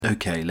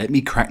Okay, let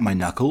me crack my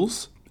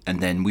knuckles,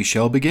 and then we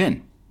shall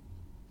begin.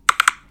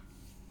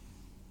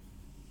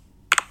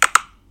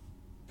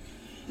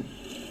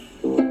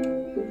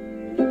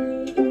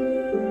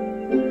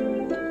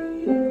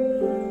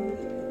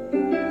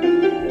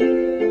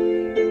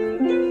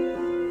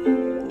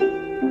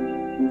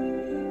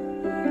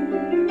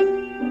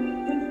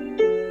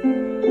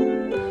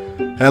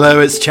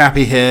 Hello, it's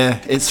Chappie here.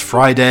 It's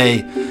Friday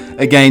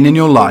again in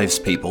your lives,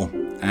 people.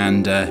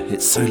 And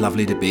it's so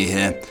lovely to be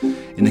here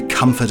in the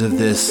comfort of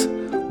this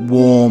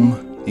warm,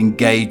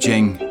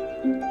 engaging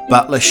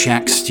Butler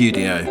Shack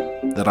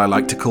studio that I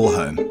like to call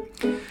home.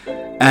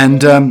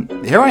 And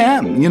here I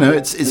am. You know,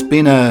 it's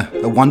been a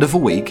wonderful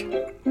week.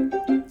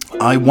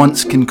 I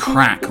once can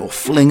crack or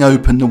fling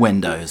open the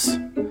windows.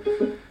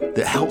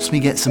 That helps me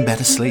get some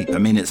better sleep. I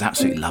mean, it's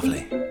absolutely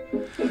lovely.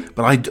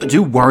 But I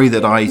do worry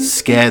that I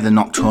scare the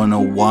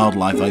nocturnal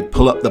wildlife. I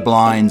pull up the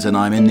blinds and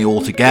I'm in the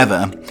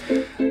altogether.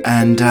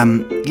 And,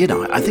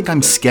 I think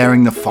I'm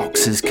scaring the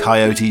foxes,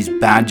 coyotes,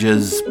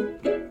 badgers,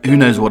 who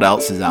knows what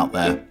else is out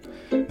there.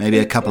 Maybe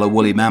a couple of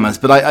woolly mammoths.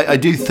 But I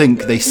do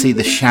think they see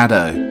the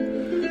shadow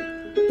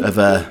of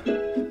a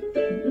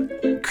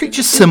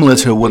creature similar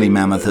to a woolly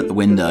mammoth at the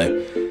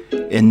window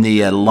in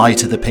the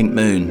light of the pink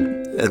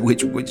moon,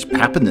 which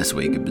happened this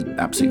week. It was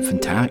absolutely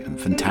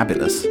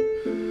fantabulous.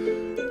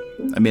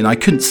 I mean, I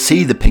couldn't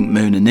see the pink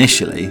moon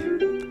initially,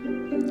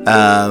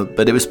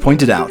 but it was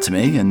pointed out to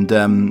me, and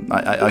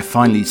I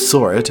finally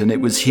saw it, and it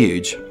was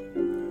huge.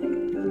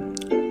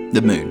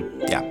 The moon,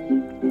 yeah.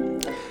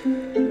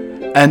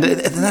 And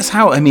that's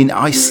how,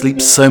 I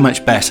sleep so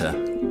much better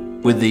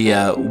with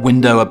the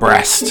window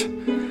abreast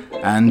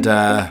and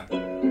a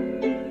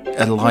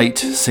light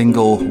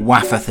single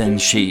wafer-thin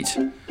sheet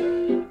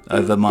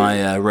over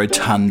my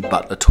rotund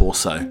butler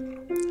torso.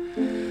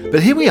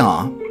 But here we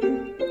are.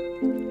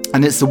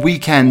 And it's the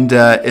weekend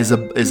is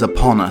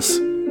upon us.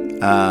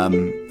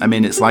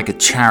 It's like a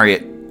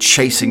chariot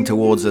chasing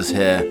towards us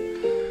here,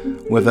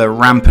 with a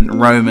rampant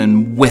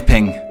Roman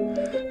whipping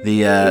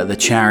the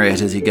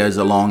chariot as he goes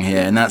along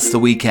here. And that's the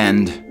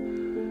weekend,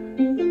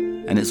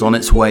 and it's on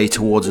its way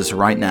towards us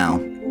right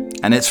now.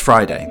 And it's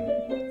Friday,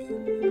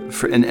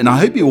 and I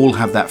hope you all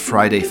have that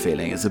Friday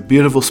feeling. It's a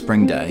beautiful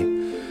spring day.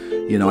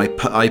 You know,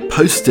 I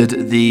posted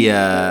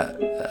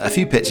a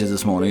few pictures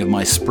this morning of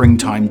my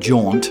springtime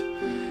jaunt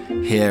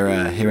here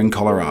in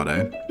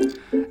Colorado,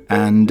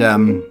 and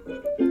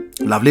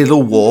lovely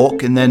little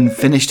walk, and then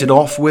finished it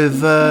off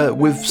with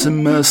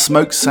some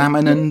smoked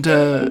salmon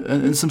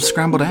and some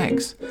scrambled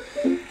eggs.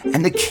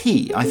 And the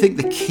key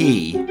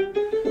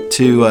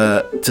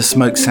to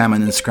smoked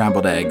salmon and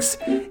scrambled eggs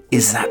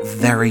is that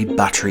very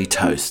buttery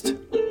toast.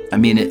 I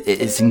mean, it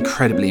is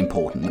incredibly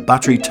important. The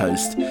buttery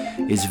toast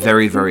is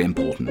very, very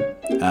important,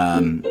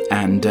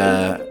 and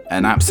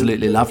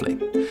absolutely lovely.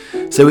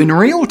 So in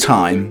real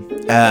time,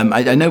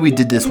 I know we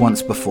did this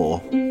once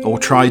before, or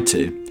tried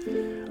to.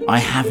 I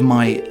have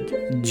my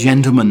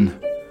gentleman,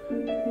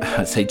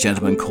 I'd say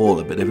gentleman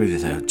caller, but everybody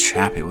says, "Oh,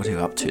 Chappie, what are you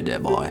up to, dear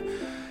boy?"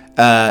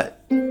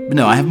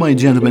 No, I have my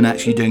gentleman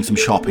actually doing some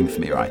shopping for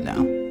me right now.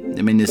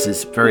 I mean, there's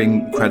this very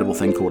incredible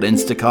thing called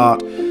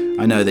Instacart.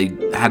 I know they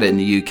had it in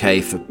the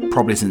UK for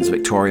probably since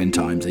Victorian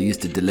times. They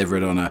used to deliver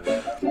it on a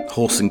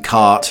horse and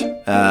cart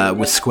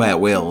with square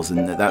wheels,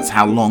 and that's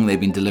how long they've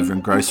been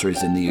delivering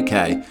groceries in the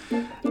UK.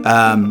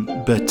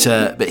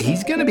 But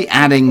he's going to be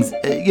adding,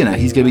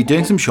 he's going to be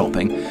doing some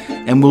shopping,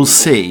 and we'll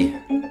see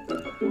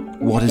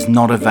what is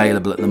not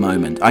available at the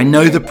moment. I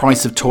know the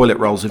price of toilet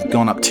rolls have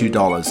gone up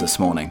 $2 this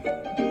morning.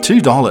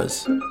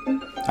 $2.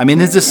 I mean,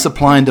 is this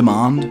supply and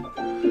demand?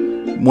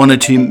 One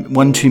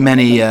too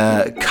many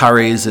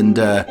curries and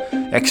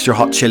extra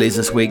hot chilies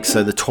this week,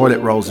 so the toilet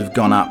rolls have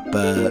gone up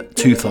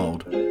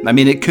twofold. I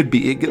mean, that could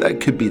be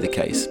the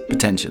case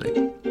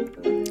potentially.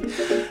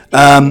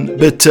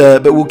 But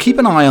we'll keep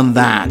an eye on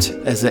that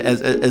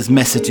as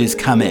messages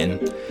come in.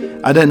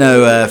 I don't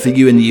know, for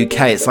you in the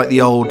UK, it's like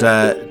the old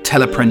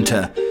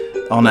teleprinter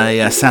on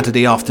a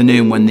Saturday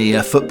afternoon when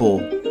the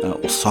football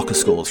or soccer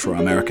scores for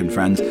our American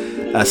friends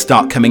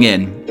start coming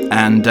in,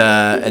 and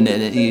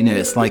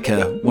it's like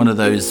one of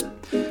those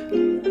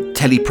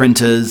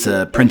teleprinters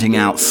printing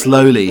out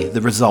slowly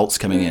the results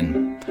coming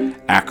in.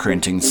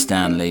 Accrington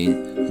Stanley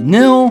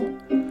 0,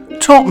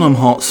 Tottenham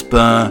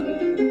Hotspur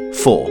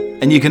 4.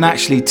 And you can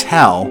actually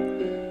tell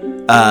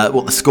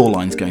what the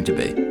scoreline's going to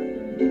be.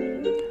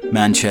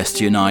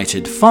 Manchester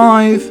United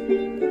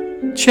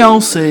 5,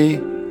 Chelsea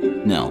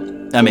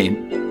 0. I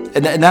mean,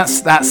 and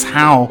that's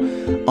how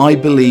I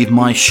believe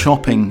my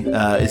shopping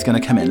is going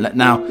to come in.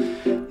 Now,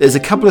 there's a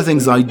couple of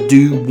things I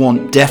do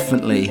want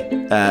definitely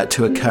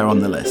to occur on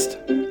the list.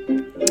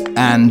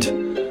 And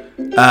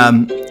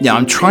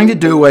I'm trying to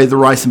do away with the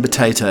rice and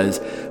potatoes,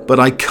 but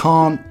I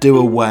can't do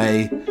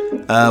away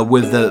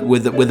with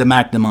the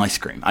Magnum ice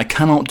cream. I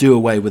cannot do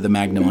away with the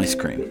Magnum ice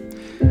cream.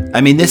 I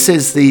mean, this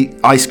is the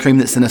ice cream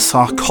that's in a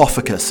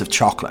sarcophagus of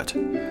chocolate.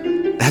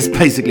 That's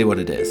basically what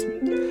it is.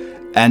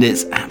 And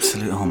it's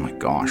absolutely, oh my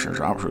gosh,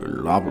 it's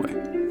absolutely lovely.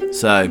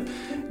 So,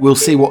 we'll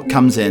see what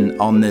comes in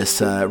on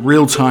this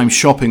real-time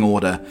shopping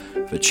order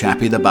for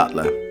Chappie the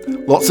Butler.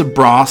 Lots of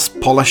brass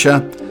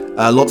polisher,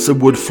 lots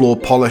of wood floor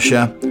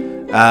polisher,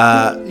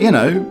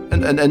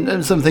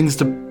 and some things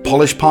to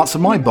polish parts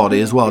of my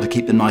body as well to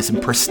keep them nice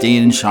and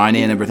pristine and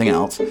shiny and everything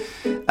else.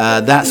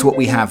 That's what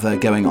we have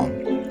going on.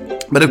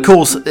 But of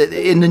course,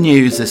 in the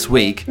news this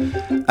week,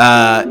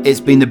 it's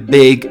been the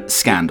big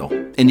scandal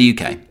in the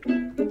UK.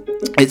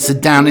 It's the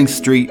Downing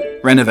Street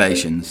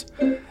renovations,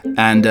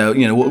 and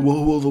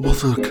what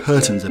sort of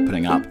curtains they're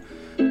putting up.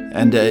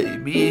 And I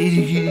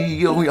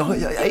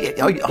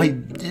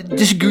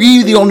disagree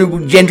with the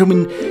honourable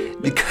gentleman.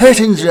 The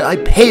curtains I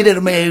paid out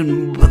of my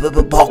own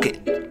pocket.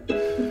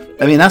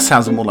 I mean, that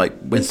sounds more like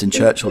Winston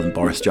Churchill than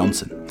Boris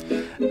Johnson.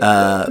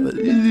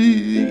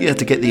 You have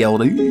to get the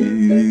old,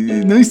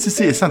 nice to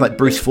see you. It sounds like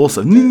Bruce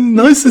Forsyth.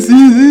 Nice to see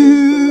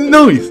you.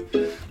 Nice.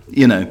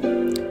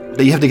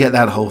 But you have to get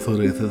that whole sort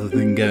of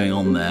thing going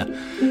on there.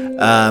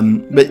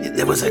 But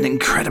there was an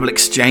incredible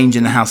exchange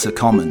in the House of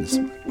Commons.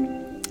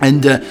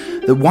 And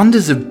the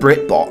wonders of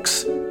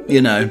BritBox,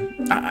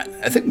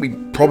 I think we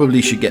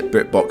probably should get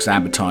BritBox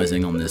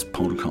advertising on this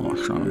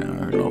podcast.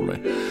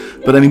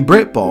 But I mean,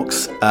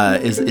 BritBox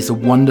is a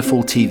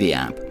wonderful TV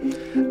app.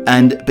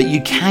 But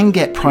you can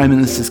get Prime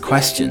Minister's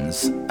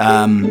questions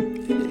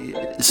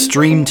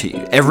streamed to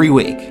you every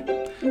week.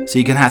 So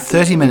you can have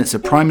 30 minutes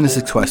of Prime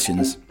Minister's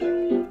questions.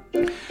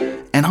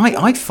 And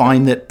I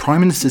find that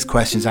Prime Minister's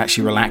questions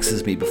actually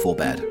relaxes me before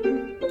bed.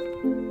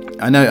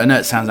 I know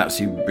it sounds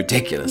absolutely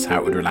ridiculous how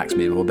it would relax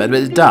me before bed,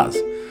 but it does.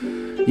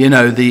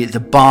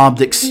 The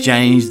barbed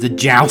exchange, the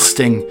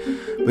jousting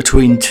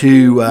between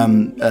two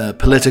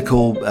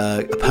political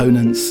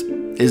opponents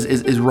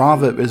is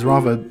rather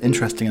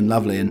interesting and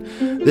lovely. And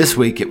this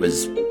week it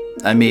was,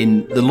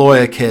 the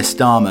lawyer Keir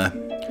Starmer,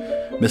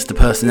 Mr.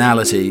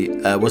 Personality,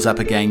 was up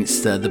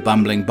against the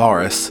bumbling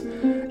Boris,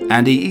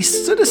 and he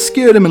sort of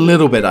skewered him a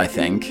little bit, I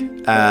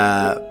think.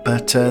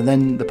 But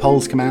then the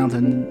polls come out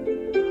and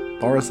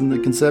Boris and the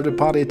Conservative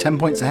Party are 10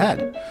 points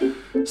ahead.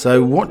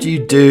 So what do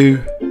you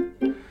do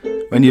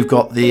when you've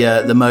got the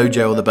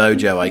mojo or the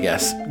bojo, I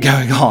guess,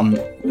 going on,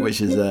 which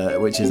is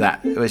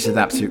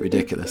absolutely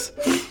ridiculous.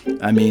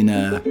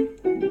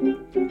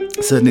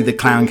 Certainly the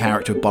clown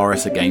character of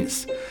Boris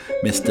against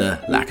Mr.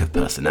 Lack of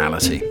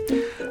Personality.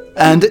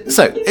 And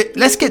so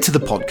let's get to the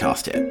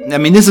podcast here.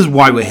 This is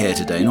why we're here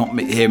today, not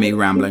hear me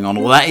rambling on.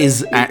 Well, that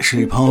is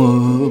actually part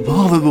of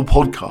the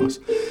podcast.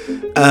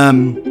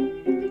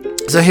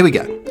 So here we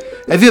go.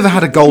 Have you ever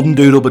had a golden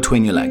doodle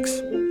between your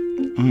legs?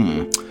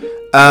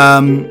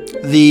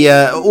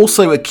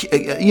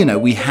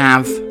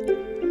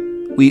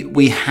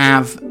 We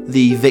have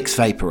the Vicks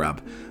Vapor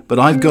Rub, but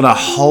I've got a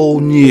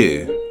whole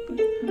new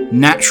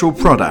natural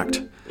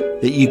product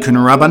that you can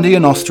rub under your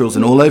nostrils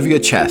and all over your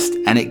chest,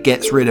 and it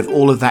gets rid of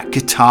all of that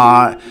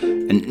catarrh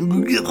and in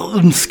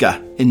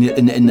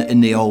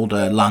the old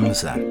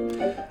lungs there.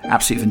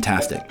 Absolutely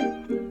fantastic.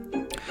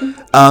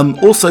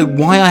 Also,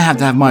 why I have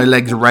to have my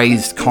legs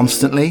raised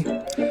constantly.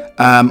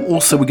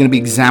 Also, we're going to be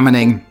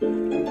examining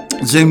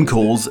Zoom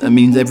calls. It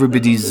means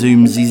everybody's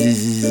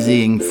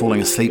Zoom-zing,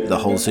 falling asleep, the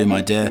whole Zoom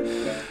idea.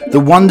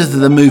 The wonders of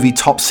the movie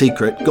Top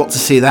Secret. Got to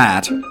see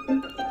that.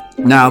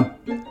 Now,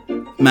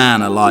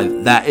 man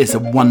alive, that is a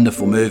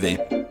wonderful movie.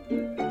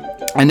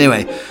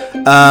 Anyway,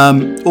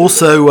 the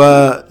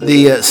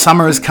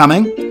summer is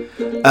coming.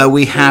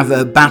 We have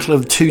a battle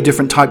of two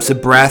different types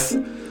of breath.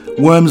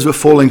 Worms were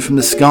falling from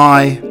the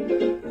sky.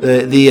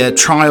 The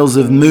trials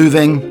of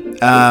moving.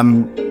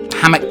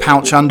 Hammock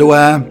pouch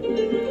underwear.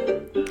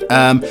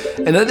 And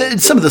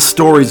some of the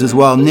stories as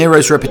well.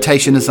 Nero's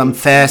reputation is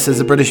unfair, says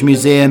the British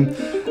Museum.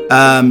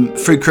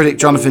 Food critic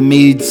Jonathan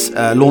Meades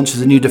launches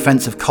a new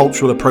defence of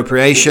cultural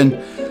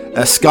appropriation.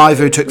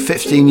 Skiver took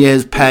 15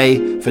 years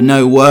pay for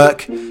no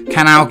work.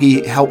 Can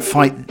algae help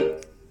fight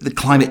the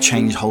climate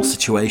change whole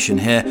situation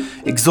here?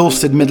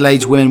 Exhausted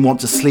middle-aged women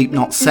want to sleep,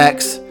 not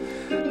sex.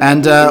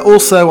 And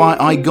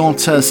I got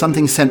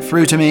something sent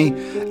through to me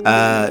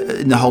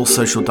in the whole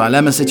social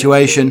dilemma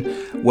situation,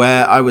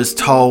 where I was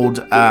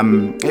told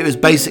it was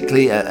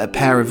basically a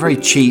pair of very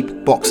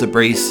cheap boxer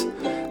briefs.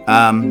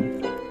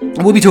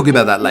 We'll be talking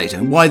about that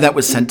later, why that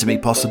was sent to me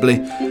possibly.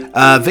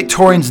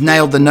 Victorians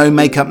nailed the no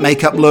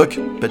makeup look,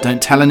 but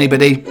don't tell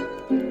anybody.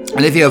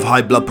 And if you have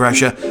high blood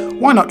pressure,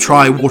 why not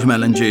try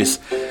watermelon juice?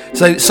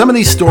 So some of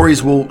these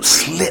stories will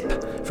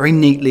slip very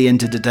neatly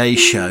into today's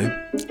show,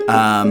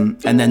 and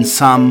then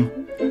some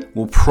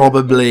will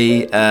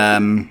probably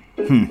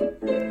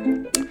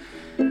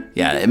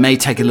it may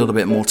take a little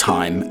bit more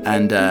time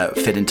and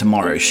fit in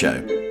tomorrow's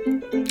show.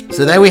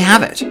 So there we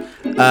have it.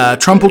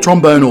 Trumple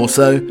trombone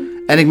also,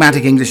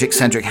 enigmatic English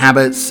eccentric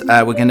habits.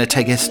 We're going to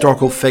take a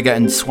historical figure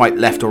and swipe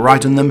left or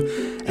right on them,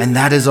 and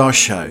that is our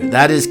show.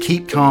 That is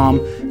Keep Calm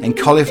and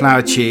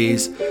Cauliflower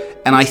Cheese,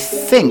 and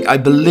I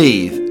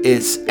believe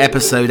it's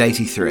episode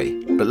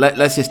 83. But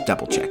let's just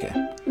double check it.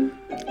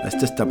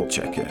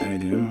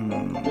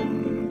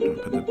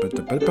 It's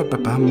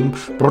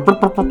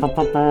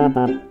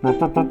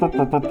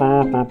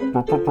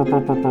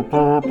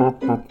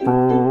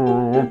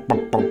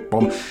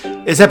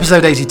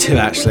episode 82,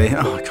 actually.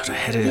 Oh, God, I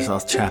hated this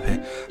last chap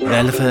here.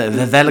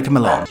 Welcome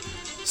along.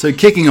 So,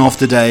 kicking off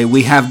today,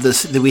 we have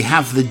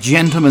the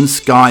gentleman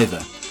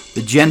skiver.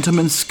 The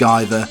gentleman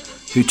skiver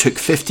who took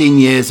 15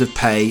 years of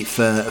pay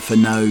for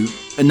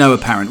no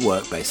apparent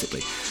work,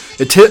 basically.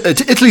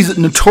 Italy's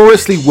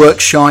notoriously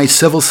work-shy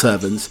civil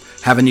servants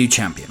have a new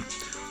champion.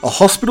 A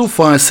hospital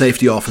fire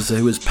safety officer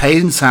who was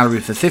paid in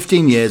salary for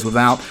 15 years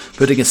without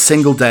putting a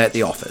single day at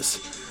the office.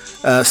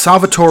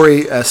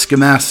 Salvatore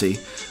Scimasi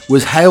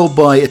was hailed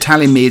by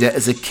Italian media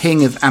as a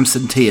king of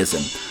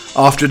absenteeism.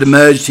 After it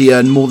emerged, he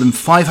earned more than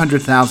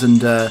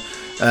 500,000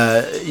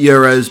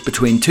 euros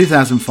between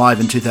 2005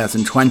 and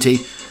 2020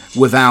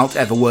 without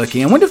ever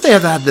working. I wonder if they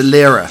ever had the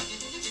lira.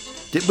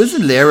 Was the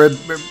lira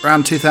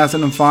around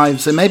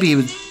 2005? So maybe he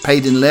was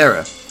paid in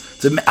lira.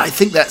 So I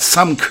think that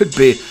sum could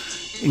be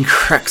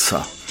incorrect.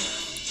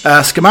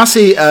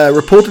 Scimasi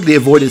reportedly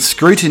avoided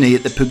scrutiny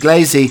at the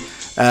Pugliese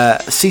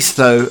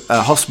Sisto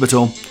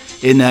Hospital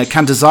in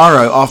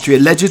Catanzaro after he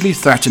allegedly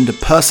threatened a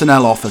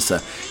personnel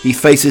officer. He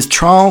faces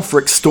trial for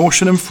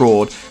extortion and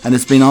fraud and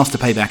has been asked to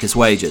pay back his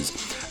wages.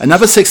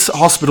 Another 6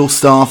 hospital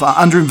staff are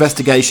under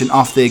investigation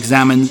after they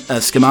examined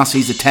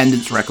Scimasi's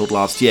attendance record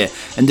last year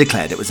and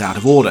declared it was out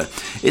of order.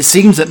 It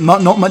seems that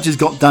not much has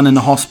got done in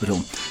the hospital.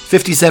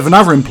 57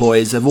 other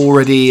employees have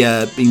already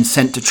been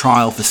sent to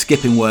trial for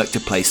skipping work to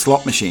play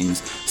slot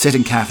machines, sit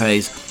in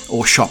cafes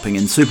or shopping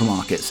in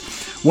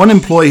supermarkets. One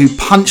employee who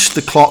punched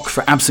the clock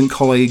for absent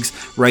colleagues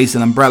raised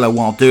an umbrella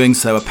while doing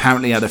so,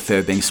 apparently out of fear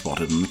of being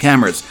spotted on the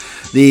cameras.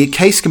 The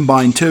case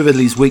combined 2 of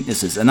Italy's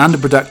weaknesses, an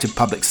underproductive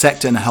public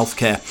sector and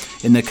healthcare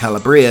in the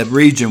Calabria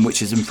region,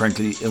 which is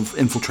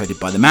infiltrated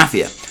by the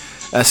mafia.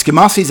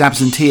 Scimasi's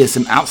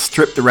absenteeism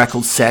outstripped the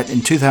record set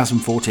in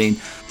 2014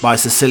 by a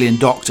Sicilian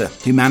doctor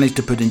who managed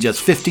to put in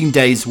just 15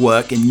 days'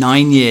 work in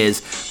 9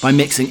 years by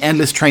mixing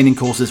endless training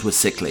courses with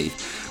sick leave.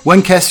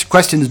 When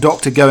questions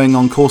doctor going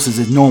on courses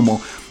is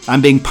normal,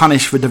 I'm being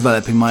punished for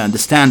developing my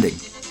understanding.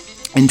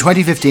 In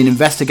 2015,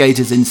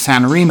 investigators in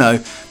San Remo,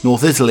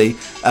 North Italy,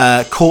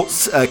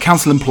 caught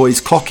council employees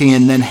clocking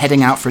in, then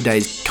heading out for a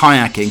day's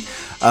kayaking,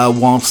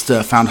 whilst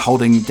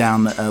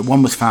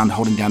one was found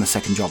holding down a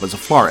second job as a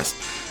florist.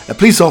 A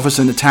police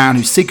officer in the town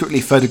who secretly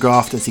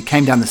photographed as he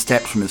came down the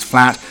steps from his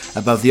flat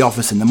above the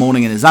office in the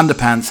morning in his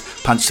underpants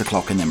punched the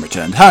clock and then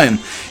returned home.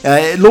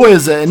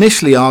 Lawyers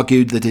initially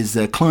argued that his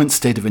client's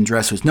state of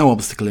undress was no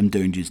obstacle in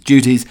doing his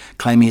duties,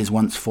 claiming he has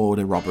once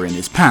forwarded a robber in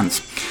his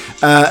pants.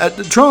 At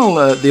the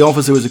trial, the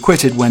officer was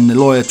acquitted when the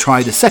lawyer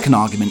tried a second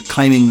argument,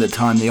 claiming the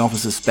time the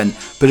officer spent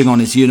putting on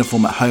his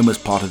uniform at home as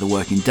part of the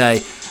working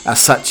day, as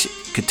such,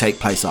 could take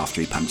place after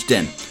he punched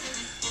in.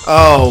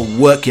 Oh,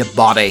 work your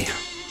body.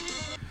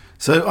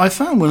 So I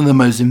found one of the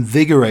most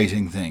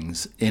invigorating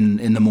things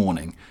in the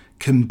morning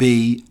can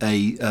be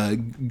a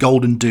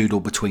golden doodle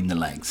between the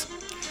legs.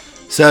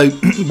 So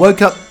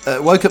woke up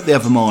the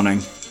other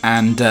morning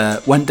and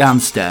went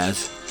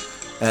downstairs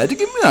to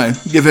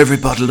give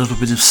everybody a little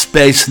bit of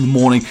space in the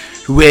morning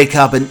to wake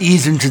up and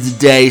ease into the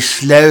day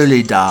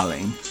slowly,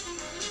 darling.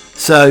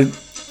 So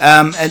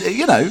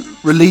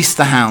release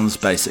the hounds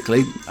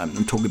basically.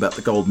 I'm talking about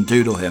the golden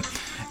doodle here,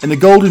 and the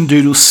golden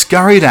doodle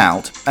scurried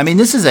out. I mean,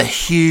 this is a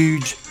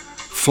huge,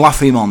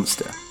 fluffy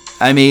monster.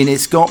 I mean,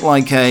 it's got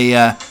like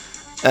a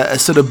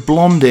sort of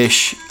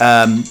blondish,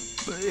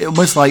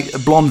 almost like a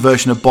blonde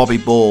version of Bobby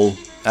Ball,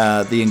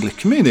 the English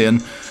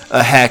comedian,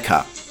 a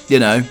haircut. You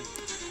know,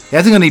 he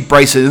hasn't got any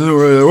braces.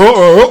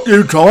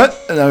 You try it.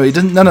 No, he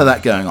didn't. None of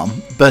that going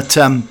on. But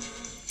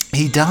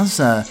he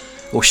does,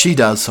 or she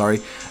does.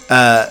 Sorry,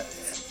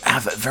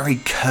 have a very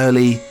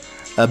curly,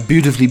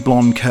 beautifully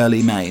blonde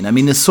curly mane. I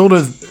mean, the sort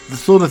of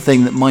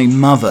thing that my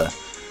mother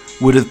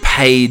would have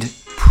paid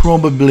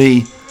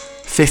probably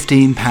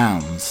 £15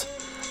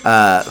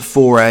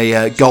 for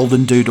a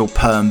golden doodle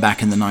perm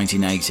back in the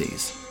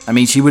 1980s. I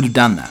mean, she would have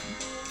done that.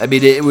 I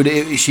mean,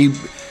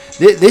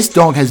 this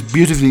dog has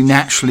beautifully,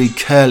 naturally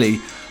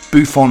curly,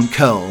 bouffant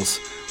curls,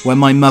 where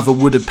my mother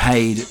would have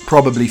paid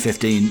probably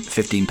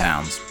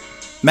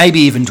 £15,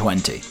 maybe even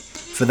 20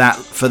 for that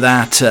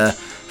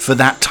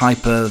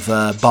type of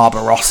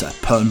Barbarossa,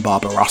 perm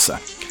Barbarossa.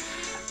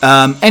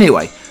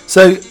 Anyway.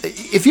 So,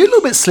 if you're a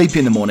little bit sleepy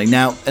in the morning,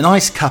 now a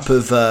nice cup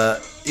of,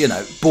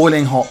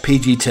 boiling hot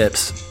PG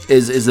Tips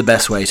is the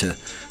best way to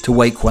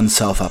wake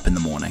oneself up in the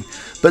morning.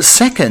 But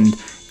second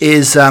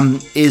is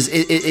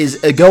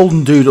a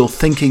golden doodle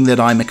thinking that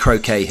I'm a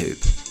croquet hoop,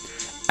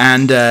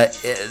 and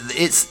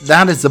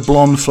that is the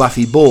blonde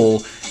fluffy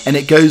ball, and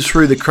it goes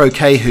through the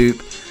croquet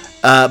hoop,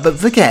 but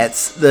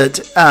forgets that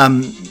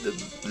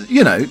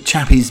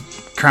Chappie's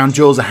crown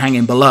jewels are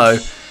hanging below.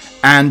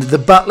 And the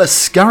butler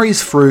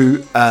scurries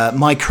through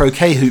my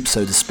croquet hoop,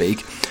 so to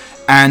speak,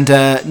 and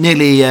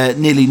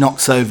nearly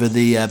knocks over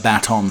the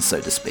baton,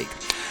 so to speak.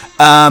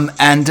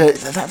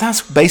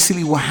 That's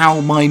basically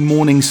how my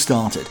morning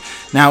started.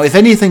 Now, if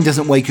anything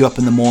doesn't wake you up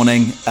in the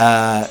morning,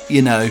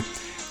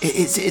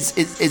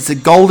 it's a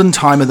golden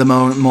time of the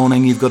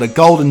morning. You've got a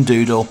golden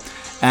doodle,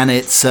 and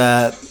it's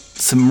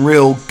some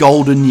real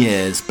golden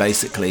years,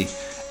 basically.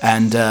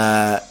 And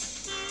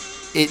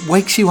it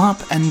wakes you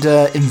up and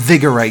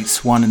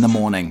invigorates one in the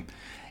morning.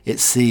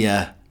 It's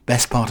the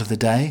best part of the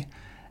day,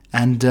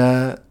 and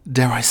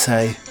dare I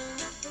say,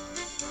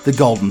 the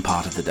golden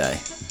part of the day.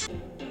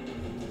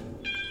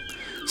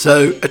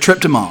 So, a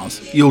trip to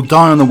Mars. You'll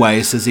die on the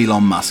way, says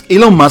Elon Musk.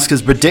 Elon Musk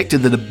has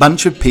predicted that a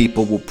bunch of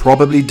people will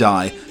probably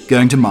die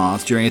going to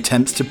Mars during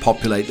attempts to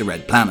populate the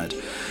red planet.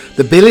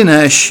 The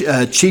billionaire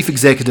chief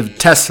executive of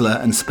Tesla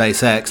and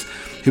SpaceX,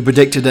 who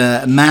predicted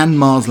a manned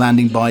Mars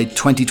landing by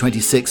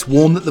 2026,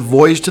 warned that the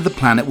voyage to the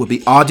planet would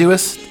be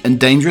arduous and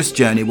dangerous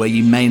journey where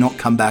you may not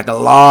come back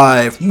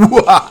alive.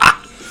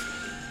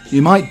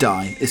 You might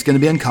die, it's going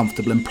to be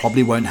uncomfortable, and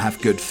probably won't have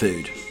good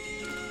food.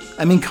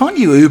 I mean, can't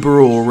you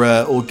Uber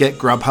or get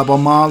Grubhub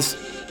on Mars?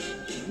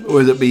 Or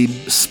would it be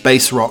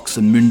space rocks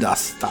and moon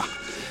dust?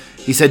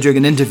 He said during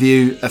an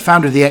interview, a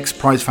founder of the X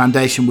Prize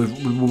Foundation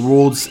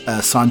rewards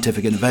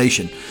scientific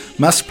innovation.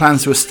 Musk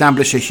plans to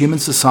establish a human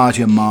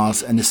society on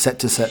Mars and is set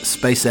to set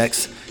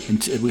SpaceX,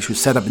 which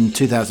was set up in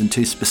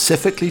 2002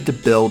 specifically to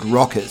build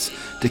rockets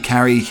to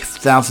carry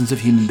thousands of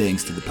human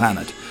beings to the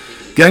planet.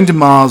 Going to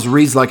Mars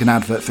reads like an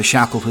advert for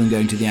Shackleton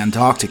going to the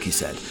Antarctic, he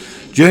said.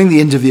 During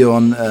the interview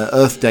on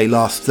Earth Day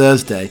last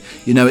Thursday,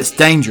 it's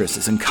dangerous,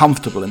 it's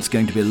uncomfortable, and it's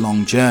going to be a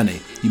long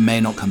journey. You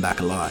may not come back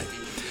alive.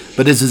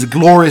 But it is a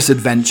glorious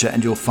adventure,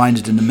 and you'll find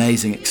it an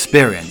amazing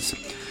experience.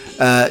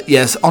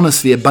 Yes,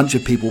 honestly, a bunch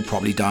of people will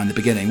probably die in the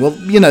beginning. Well,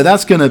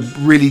 that's going to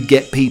really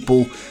get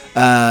people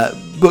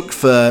booked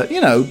for,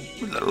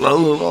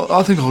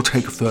 I think I'll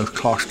take a first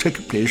class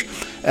ticket, please,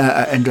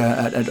 and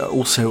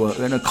also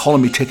an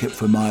economy ticket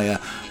for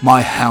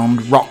my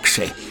hound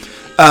Roxy.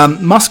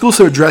 Musk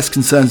also addressed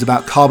concerns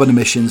about carbon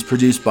emissions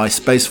produced by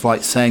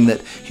spaceflight, saying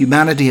that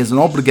humanity has an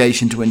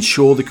obligation to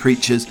ensure the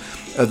creatures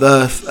of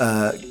Earth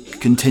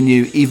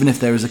continue even if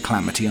there is a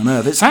calamity on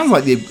Earth. It sounds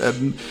like it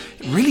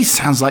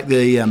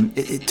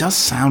does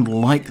sound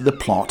like the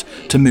plot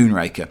to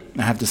Moonraker,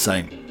 I have to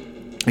say.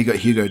 You got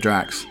Hugo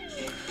Drax.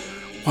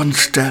 One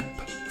step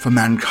for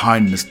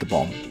mankind, Mr.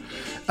 Bond.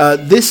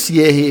 This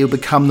year he will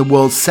become the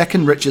world's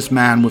second richest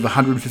man with a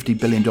 $150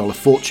 billion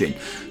fortune.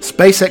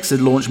 SpaceX had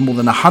launched more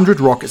than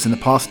 100 rockets in the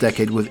past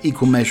decade with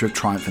equal measure of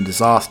triumph and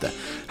disaster.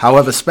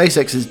 However,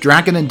 SpaceX's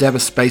Dragon Endeavour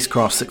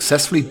spacecraft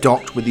successfully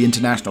docked with the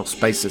International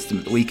Space System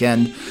at the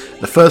weekend,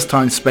 the first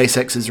time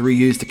SpaceX has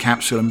reused a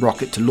capsule and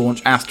rocket to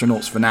launch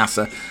astronauts for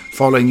NASA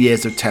following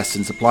years of tests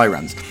and supply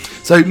runs.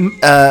 So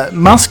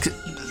Musk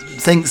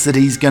thinks that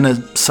he's going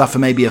to suffer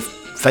maybe a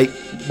fate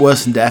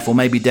worse than death, or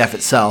maybe death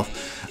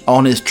itself,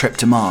 on his trip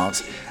to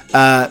Mars.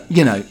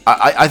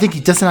 I think he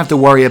doesn't have to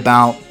worry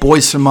about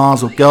boys from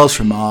Mars or girls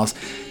from Mars.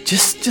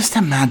 Just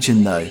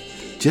imagine, though.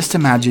 Just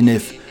imagine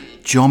if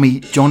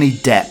Johnny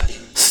Depp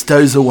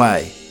stows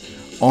away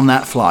on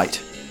that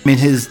flight. I mean,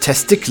 his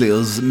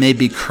testicles may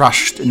be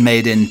crushed and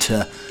made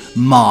into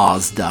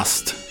Mars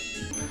dust.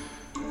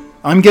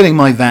 I'm getting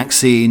my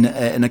vaccine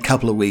in a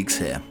couple of weeks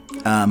here.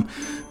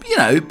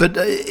 But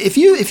if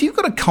you've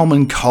got a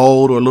common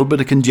cold or a little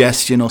bit of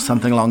congestion or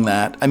something along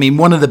that, I mean,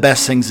 one of the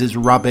best things is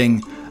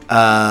rubbing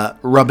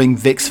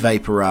Vicks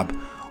Vapor Rub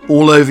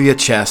all over your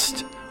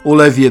chest,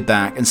 all over your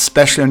back, and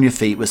especially on your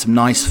feet with some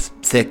nice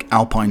thick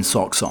alpine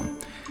socks on.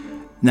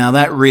 Now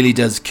that really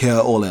does cure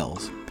all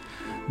ills.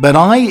 But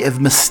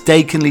I've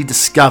mistakenly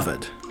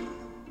discovered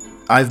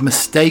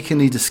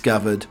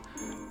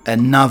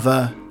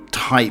another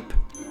type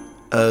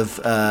of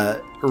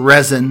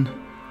resin.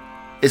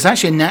 It's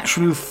actually a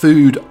natural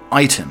food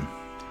item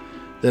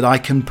that I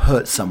can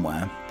put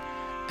somewhere,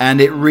 and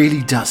it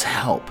really does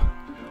help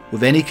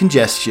with any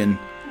congestion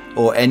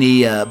or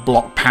any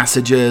blocked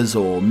passages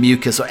or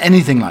mucus or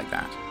anything like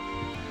that.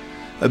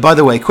 By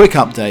the way, quick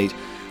update.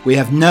 We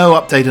have no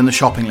update on the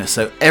shopping list,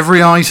 so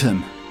every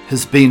item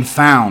has been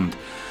found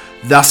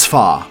thus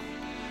far.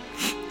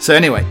 So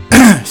anyway,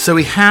 so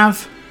we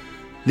have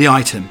the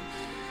item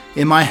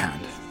in my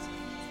hand.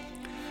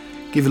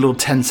 Give a little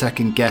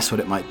 10-second guess what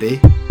it might be.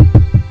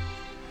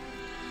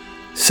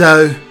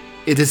 So,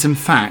 it is in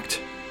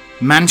fact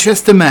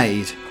Manchester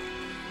made,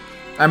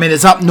 I mean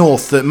it's up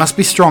north so it must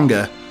be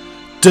stronger,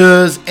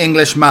 Durr's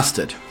English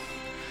mustard.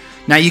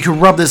 Now you can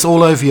rub this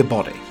all over your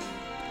body.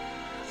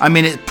 I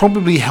mean it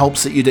probably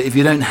helps that if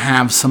you don't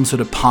have some sort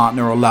of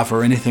partner or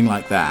lover or anything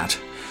like that.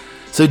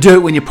 So do it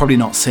when you're probably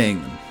not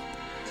seeing them.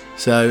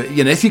 So,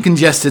 if you're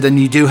congested and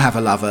you do have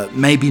a lover,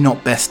 maybe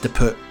not best to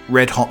put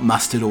red hot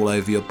mustard all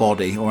over your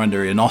body or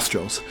under your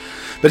nostrils.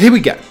 But here we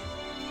go.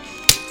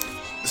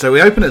 So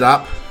we open it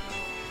up,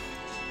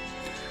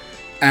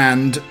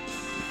 and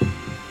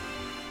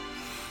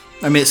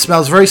I mean it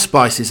smells very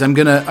spicy. So I'm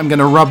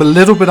gonna rub a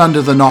little bit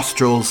under the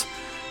nostrils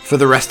for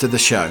the rest of the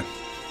show.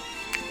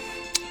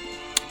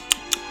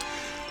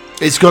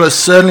 It's got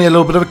certainly a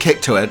little bit of a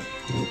kick to it.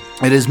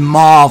 It is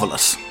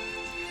marvelous.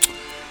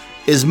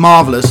 It's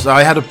marvelous. So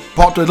I had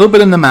popped a little bit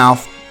in the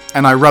mouth,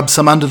 and I rubbed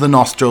some under the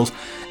nostrils,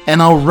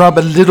 and I'll rub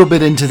a little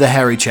bit into the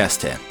hairy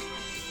chest here.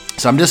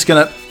 So I'm just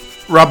gonna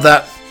rub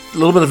that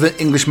little bit of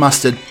English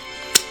mustard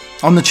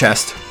on the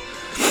chest.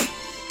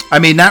 I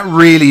mean, that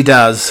really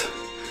does.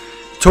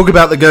 Talk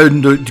about the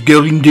golden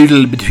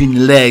doodle between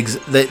the legs.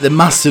 The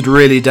mustard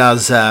really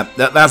does.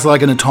 That's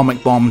like an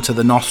atomic bomb to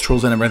the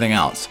nostrils and everything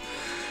else.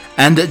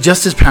 And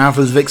just as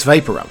powerful as Vicks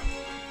Vapor Rub.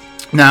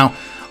 Now,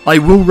 I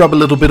will rub a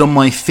little bit on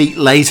my feet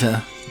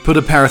later, put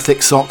a pair of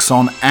thick socks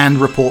on, and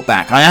report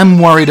back. I am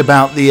worried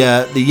about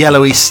the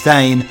yellowy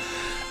stain.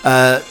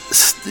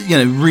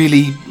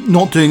 Really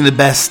not doing the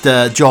best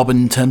job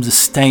in terms of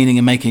staining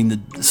and making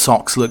the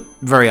socks look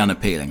very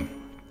unappealing.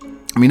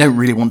 I mean, you don't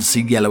really want to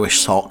see yellowish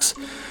socks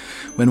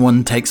when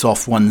one takes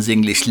off one's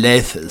English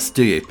leathers,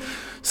 do you?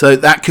 So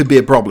that could be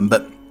a problem.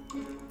 But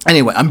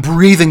anyway, I'm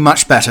breathing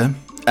much better.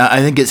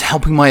 I think it's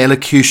helping my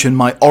elocution,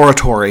 my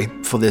oratory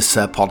for this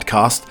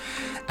podcast.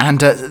 And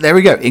there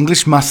we go.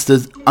 English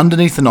mustard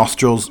underneath the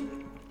nostrils,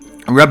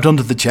 rubbed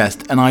onto the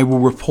chest, and I will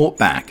report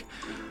back,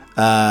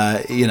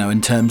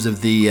 in terms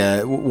of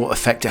the what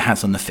effect it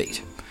has on the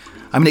feet.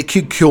 I mean, it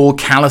could cure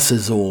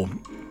calluses or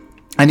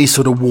any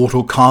sort of wart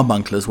or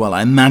carbuncle as well.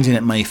 I imagine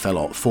it may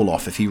fall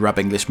off if you rub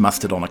English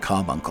mustard on a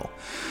carbuncle.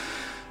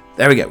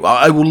 There we go. Well,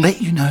 I will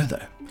let you know,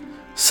 though.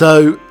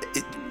 So,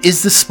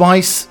 is the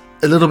spice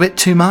a little bit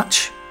too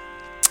much?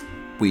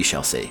 We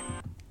shall see.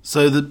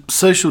 So the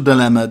social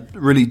dilemma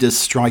really does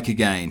strike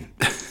again.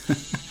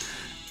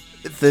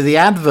 The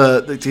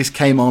advert that just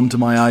came onto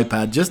my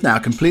iPad just now,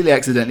 completely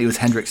accidentally, was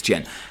Hendrick's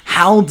Gin.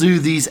 How do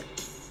these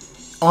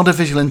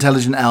artificial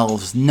intelligent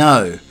elves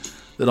know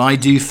that I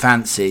do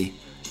fancy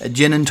a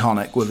gin and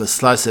tonic with a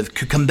slice of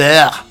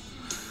cucumber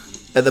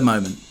at the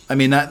moment? I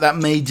mean, that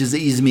may just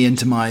ease me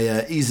into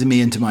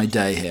my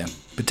day here,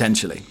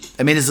 potentially.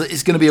 I mean,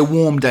 it's going to be a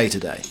warm day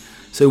today,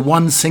 so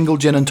one single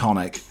gin and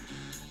tonic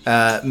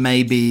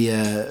may be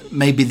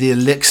the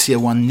elixir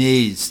one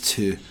needs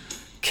to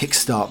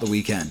kickstart the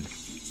weekend.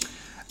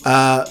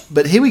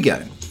 But here we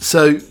go.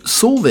 So,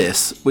 saw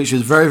this, which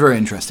was very, very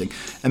interesting.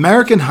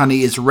 American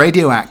honey is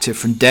radioactive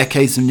from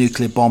decades of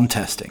nuclear bomb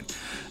testing.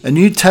 A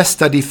new test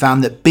study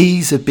found that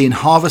bees have been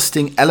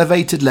harvesting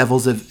elevated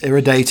levels of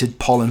irradiated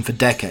pollen for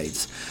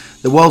decades.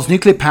 The world's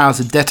nuclear powers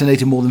have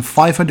detonated more than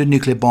 500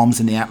 nuclear bombs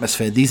in the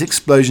atmosphere. These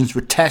explosions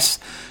were tests,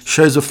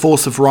 shows of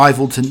force of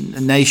rival to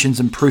nations,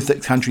 and proof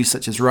that countries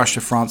such as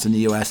Russia, France, and the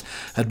US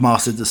had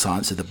mastered the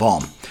science of the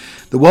bomb.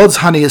 The world's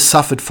honey has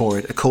suffered for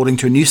it, according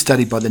to a new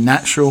study by the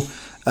Natural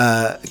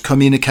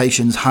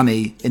Communications.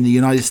 Honey in the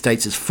United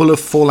States is full of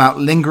fallout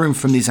lingering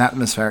from these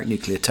atmospheric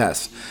nuclear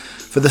tests.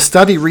 For the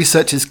study,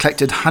 researchers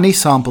collected honey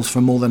samples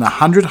from more than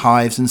 100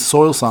 hives and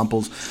soil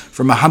samples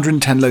from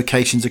 110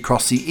 locations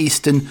across the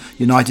eastern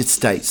United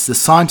States. The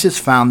scientists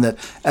found that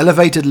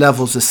elevated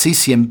levels of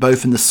cesium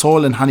both in the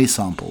soil and honey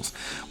samples.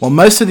 While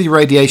most of the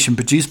radiation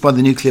produced by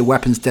the nuclear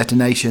weapons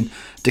detonation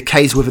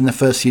decays within the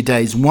first few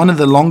days, one of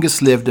the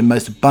longest lived and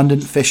most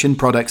abundant fission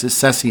products is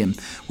cesium,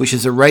 which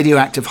has a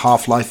radioactive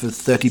half-life of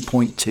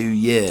 30.2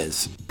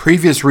 years.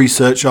 Previous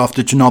research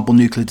after Chernobyl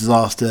nuclear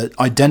disaster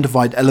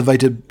identified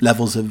elevated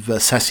levels of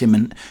cesium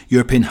in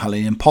European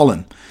honey and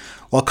pollen.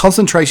 While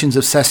concentrations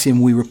of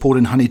cesium we report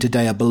in honey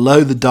today are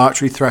below the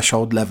dietary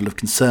threshold level of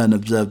concern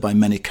observed by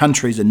many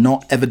countries and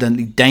not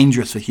evidently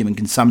dangerous for human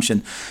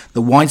consumption,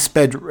 the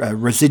widespread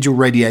residual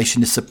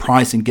radiation is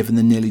surprising given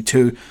the nearly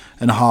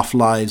 2.5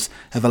 lives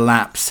have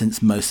elapsed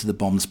since most of the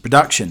bomb's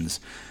productions.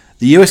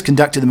 The US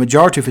conducted the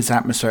majority of its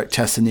atmospheric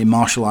tests in the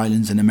Marshall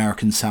Islands and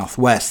American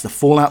Southwest. The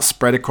fallout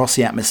spread across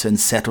the atmosphere and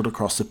settled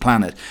across the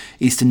planet.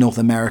 Eastern North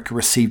America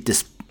received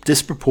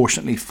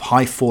disproportionately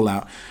high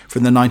fallout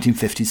from the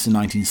 1950s to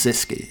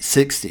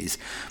 1960s.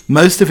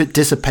 Most of it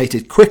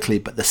dissipated quickly,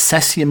 but the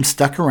cesium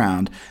stuck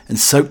around and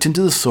soaked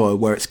into the soil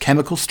where its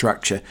chemical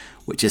structure,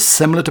 which is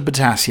similar to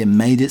potassium,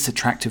 made it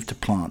attractive to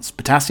plants.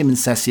 Potassium and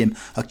cesium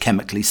are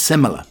chemically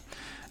similar.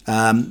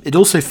 It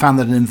also found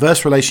that an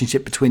inverse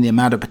relationship between the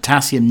amount of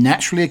potassium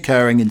naturally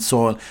occurring in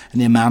soil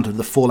and the amount of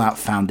the fallout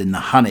found in the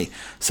honey.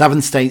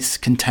 Southern states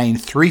contain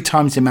 3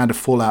 times the amount of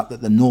fallout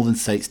that the northern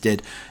states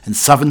did, and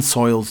southern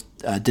soils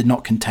did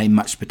not contain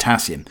much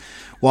potassium.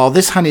 While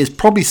this honey is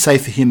probably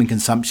safe for human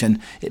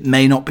consumption, it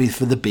may not be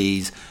for the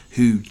bees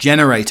who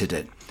generated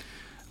it.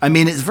 I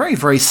mean, it's very,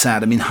 very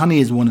sad. I mean, honey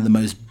is one of the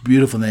most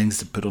beautiful things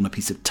to put on a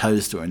piece of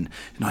toast or a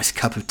nice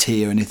cup of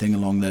tea or anything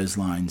along those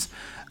lines.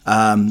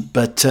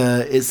 But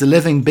it's the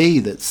living bee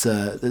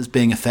that's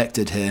being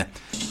affected here.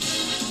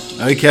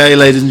 Okay,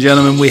 ladies and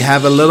gentlemen, we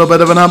have a little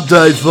bit of an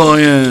update for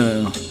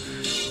you.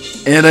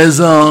 It is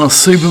our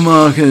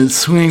supermarket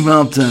sweep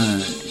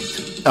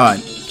update. Alright,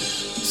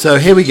 so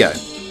here we go.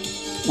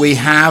 We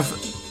have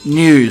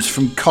news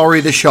from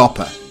Corrie the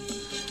Shopper.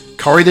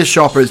 Corrie the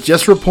Shopper has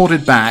just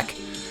reported back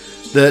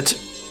that,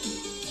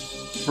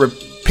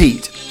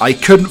 repeat, I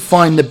couldn't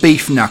find the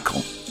beef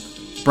knuckle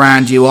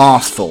brand you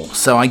asked for,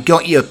 so I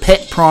got you a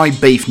Pet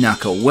Pride beef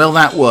knuckle. Will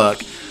that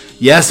work?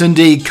 Yes,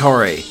 indeed,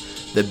 Corrie.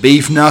 The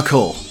beef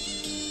knuckle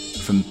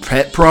from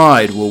Pet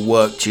Pride will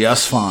work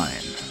just fine.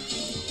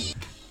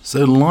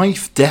 So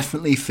life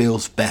definitely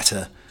feels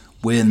better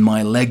when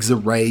my legs are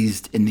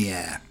raised in the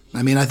air.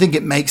 I mean, I think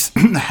it makes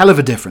a hell of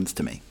a difference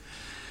to me.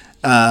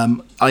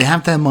 I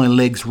have to have my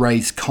legs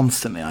raised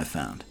constantly, I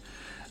found.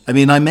 I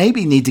mean, I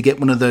maybe need to get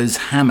one of those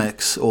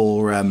hammocks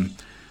or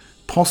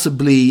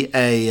possibly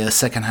a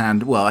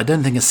second-hand... Well, I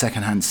don't think a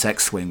second-hand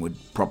sex swing would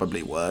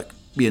probably work,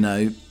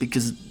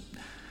 because...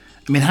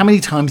 I mean, how many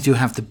times do you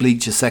have to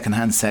bleach a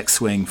second-hand sex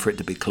swing for it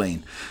to be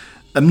clean?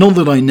 Not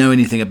that I know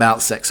anything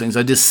about sex swings.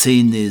 I've just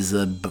seen these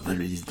curtains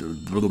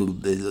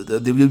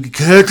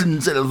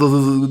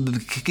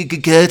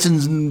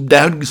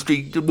down the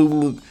street.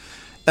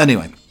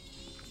 Anyway,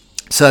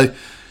 so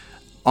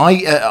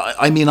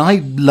I mean,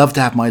 I love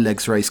to have my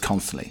legs raised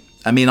constantly.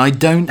 I mean, I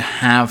don't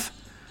have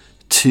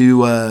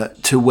to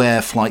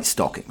wear flight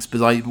stockings,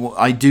 but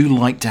I do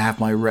like to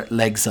have my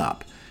legs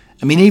up.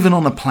 I mean, even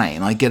on a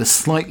plane, I get a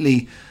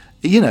slightly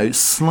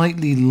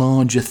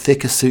larger,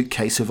 thicker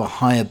suitcase with a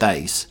higher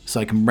base so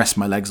I can rest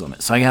my legs on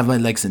it. So I have my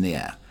legs in the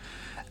air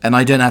and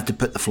I don't have to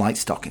put the flight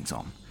stockings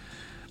on.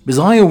 Because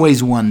I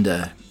always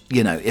wonder,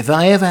 if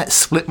I ever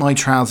split my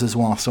trousers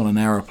whilst on an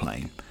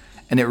aeroplane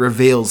and it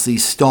reveals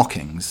these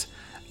stockings,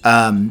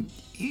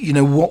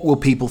 what will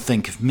people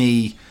think of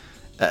me,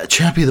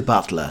 Chappie the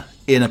Butler,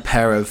 in a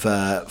pair of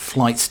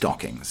flight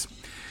stockings?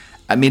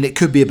 I mean, it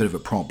could be a bit of a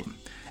problem.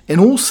 And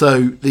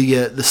also,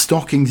 the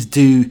stockings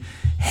do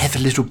have a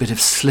little bit of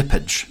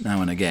slippage now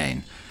and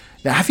again.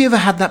 Now, have you ever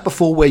had that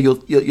before where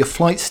your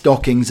flight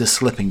stockings are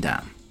slipping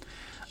down?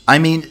 I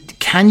mean,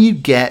 can you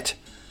get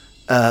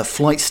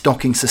flight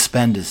stocking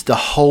suspenders to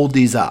hold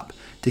these up,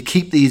 to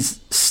keep these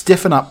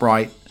stiff and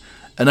upright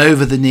and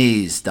over the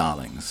knees,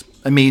 darlings?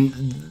 I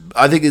mean,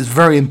 I think it's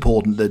very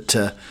important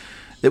that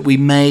we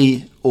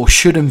may or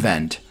should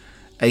invent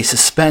a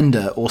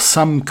suspender or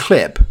some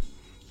clip.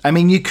 I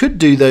mean, you could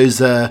do those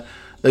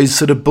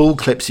sort of ball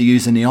clips you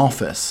use in the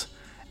office.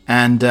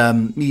 And,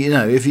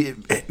 if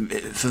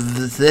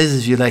this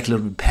is you like a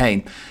little bit of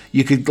pain,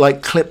 you could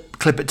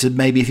clip it to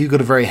maybe if you've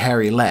got a very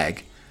hairy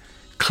leg,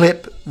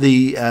 clip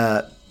the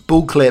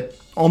ball clip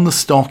on the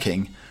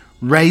stocking,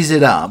 raise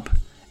it up,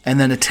 and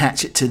then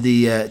attach it to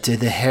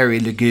the hairy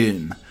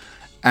legume.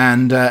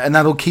 And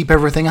that'll keep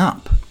everything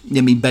up.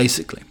 I mean,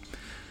 basically.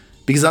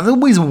 Because it's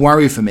always a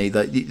worry for me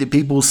that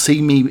people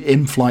see me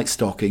in flight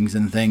stockings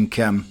and think...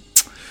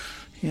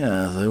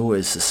 they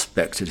always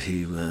suspected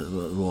he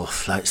wore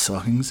flight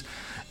stockings.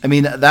 I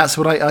mean, that's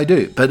what I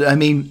do. But, I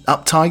mean,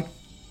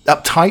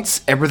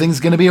 uptights,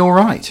 everything's going to be all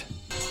right.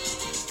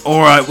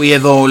 All right, we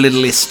have our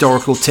little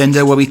historical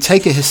Tinder where we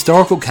take a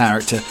historical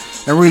character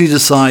and really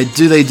decide,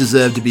 do they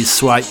deserve to be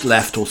swiped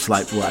left or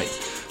swiped right?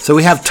 So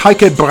we have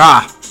Tycho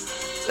Brahe,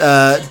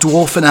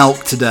 dwarf and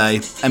elk today.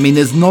 I mean,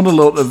 there's not a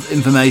lot of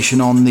information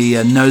on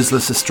the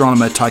noseless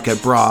astronomer Tycho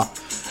Brahe.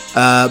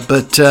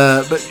 But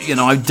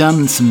I've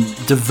done some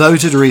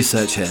devoted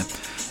research here,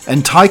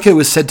 and Tycho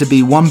was said to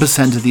be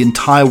 1% of the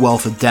entire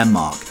wealth of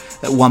Denmark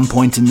at one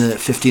point in the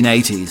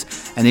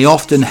 1580s, and he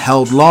often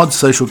held large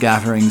social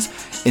gatherings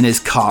in his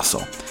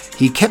castle.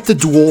 He kept a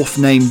dwarf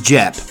named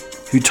Jep,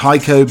 who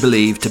Tycho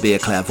believed to be a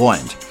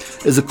clairvoyant.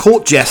 As a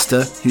court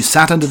jester who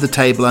sat under the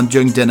table and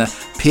during dinner,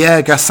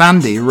 Pierre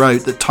Gassendi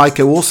wrote that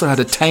Tycho also had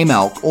a tame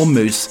elk or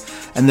moose,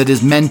 and that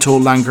his mentor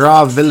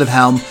Landgrave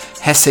Wilhelm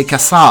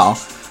Hesse-Kassel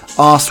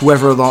asked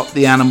whether or not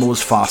the animal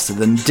was faster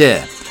than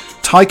deer.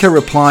 Tycho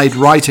replied,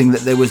 writing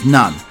that there was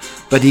none,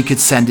 but he could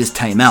send his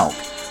tame elk.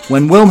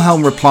 When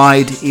Wilhelm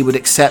replied he would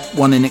accept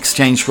one in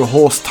exchange for a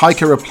horse,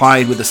 Tycho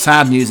replied with the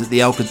sad news that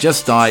the elk had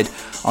just died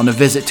on a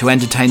visit to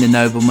entertain a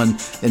nobleman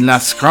in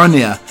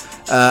Laskronia.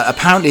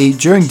 Apparently,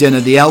 during dinner,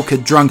 the elk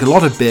had drunk a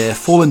lot of beer,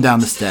 fallen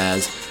down the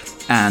stairs,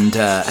 and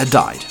had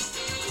died.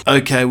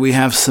 Okay, we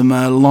have some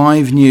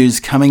live news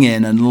coming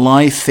in and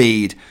live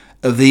feed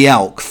of the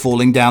elk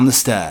falling down the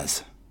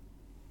stairs.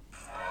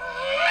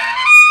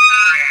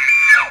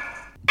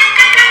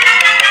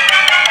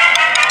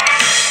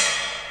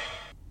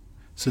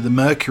 So the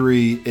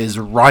mercury is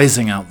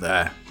rising out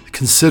there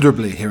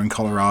considerably here in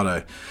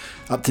Colorado,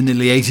 up to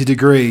nearly 80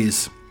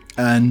 degrees.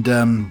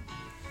 And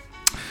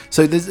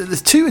so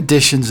there's two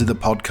editions of the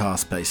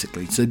podcast,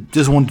 basically. So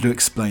just wanted to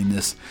explain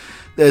this.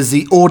 There's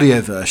the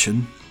audio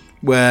version,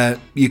 where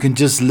you can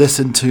just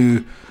listen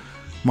to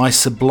my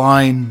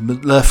sublime,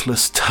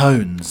 mellifluous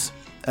tones.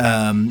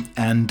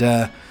 And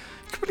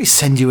could really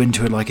send you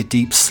into like a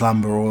deep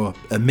slumber or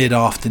a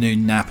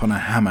mid-afternoon nap on a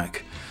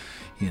hammock.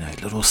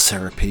 Little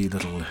syrupy,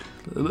 little...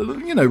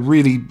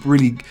 really,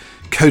 really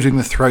coating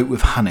the throat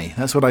with honey.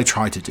 That's what I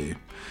try to do.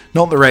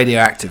 Not the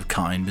radioactive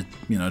kind, but,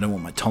 I don't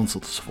want my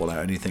tonsils to fall out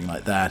or anything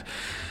like that.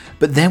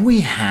 But then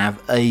we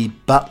have a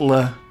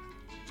Butler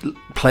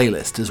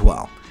playlist as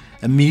well.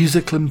 A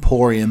musical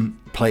emporium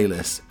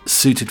playlist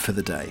suited for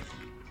the day.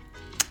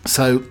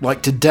 So,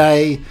 like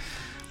today,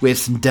 we have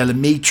some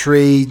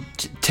Delamitri,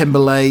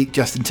 Timberlake,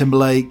 Justin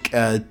Timberlake,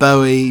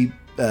 Bowie,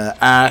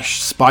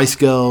 Ash, Spice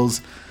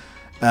Girls,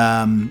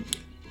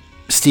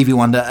 Stevie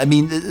Wonder. I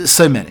mean, there's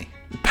so many.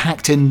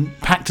 Packed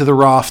to the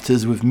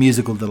rafters with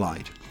musical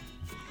delight.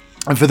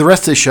 And for the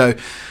rest of the show,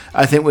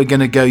 I think we're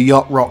going to go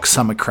yacht rock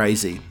summer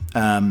crazy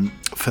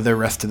for the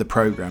rest of the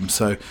program.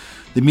 So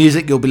the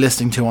music you'll be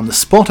listening to on the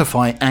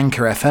Spotify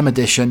Anchor FM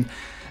edition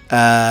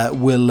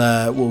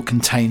will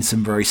contain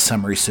some very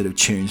summery sort of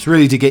tunes,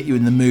 really to get you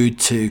in the mood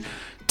to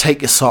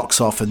take your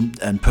socks off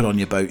and put on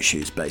your boat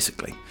shoes,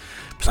 basically.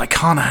 But I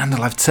can't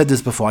handle, I've said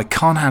this before, I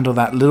can't handle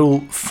that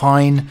little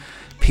fine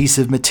piece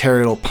of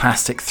material or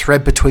plastic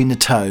thread between the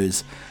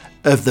toes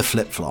of the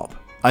flip-flop.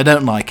 I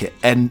don't like it,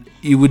 and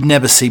you would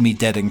never see me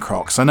dead in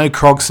Crocs. I know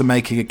Crocs are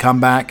making a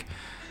comeback.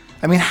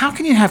 I mean, how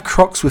can you have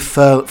Crocs with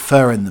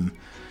fur in them?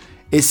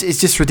 It's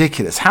just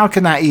ridiculous. How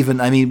can that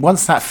even... I mean,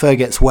 once that fur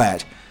gets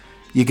wet,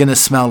 you're going to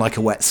smell like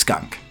a wet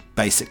skunk,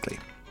 basically.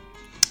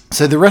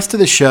 So the rest of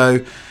the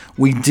show,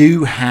 we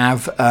do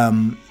have a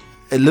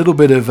little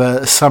bit of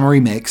a summery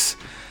mix.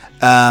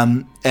 I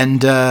mean,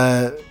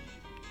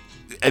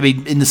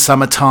 in the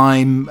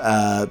summertime,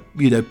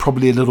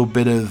 probably a little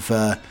bit of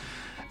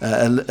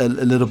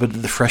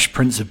the Fresh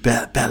Prince of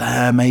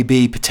Bel-Air,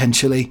 maybe,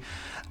 potentially.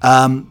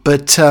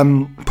 But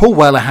Paul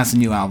Weller has a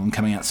new album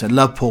coming out, so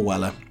love Paul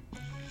Weller.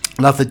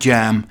 Love the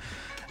Jam,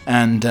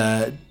 and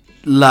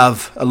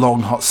love A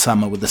Long Hot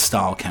Summer with the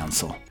Style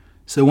Council.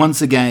 So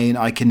once again,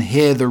 I can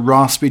hear the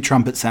raspy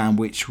trumpet sound,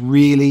 which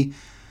really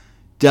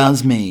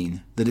does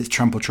mean that it's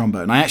trump or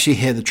trombone. I actually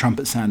hear the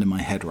trumpet sound in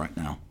my head right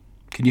now.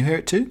 Can you hear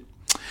it too?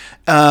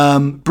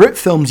 Brit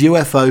films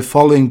UFO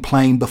following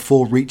plane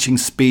before reaching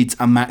speeds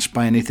unmatched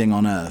by anything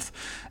on Earth.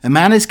 A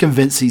man is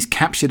convinced he's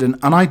captured an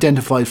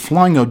unidentified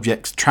flying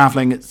object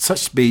travelling at such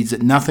speeds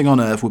that nothing on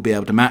Earth would be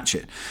able to match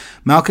it.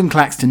 Malcolm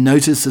Claxton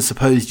noticed the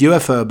supposed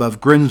UFO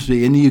above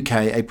Grimsby in the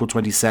UK April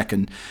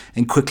 22nd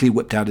and quickly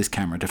whipped out his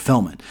camera to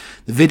film it.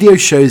 The video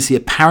shows the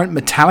apparent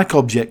metallic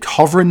object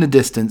hover in the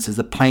distance as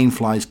the plane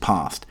flies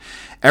past.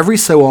 Every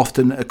so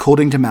often,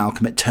 according to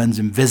Malcolm, it turns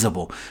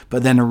invisible,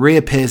 but then it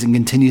reappears and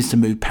continues to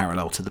move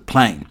parallel to the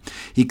plane.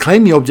 He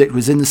claimed the object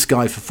was in the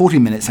sky for 40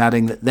 minutes,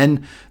 adding that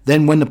then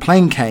when the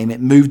plane came,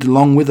 it moved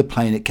along with the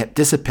plane. It kept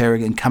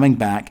disappearing and coming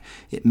back.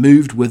 It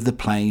moved with the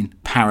plane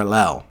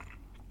parallel.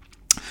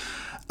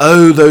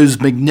 Oh, those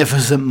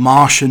magnificent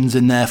Martians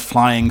in their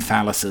flying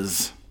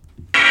phalluses.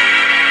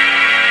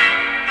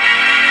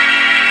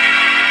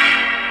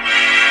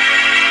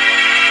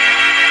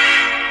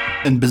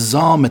 And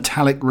bizarre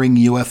metallic ring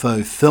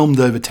UFO filmed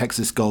over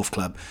Texas Golf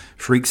Club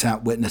freaks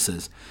out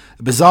witnesses.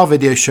 A bizarre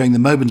video showing the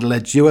moment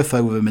alleged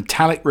UFO with a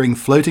metallic ring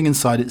floating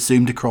inside it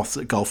zoomed across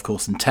a golf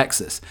course in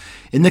Texas.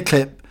 In the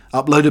clip,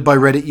 uploaded by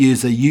Reddit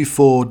user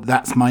U4,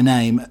 that's my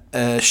name,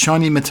 a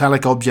shiny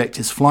metallic object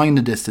is flying in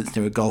the distance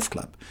near a golf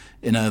club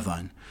in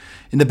Irvine.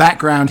 In the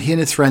background, he and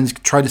his friends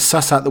try to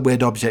suss out the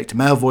weird object. A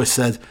male voice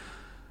said,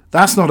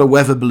 "That's not a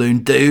weather balloon,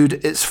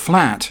 dude, it's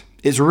flat.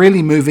 It's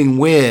really moving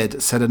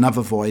weird," said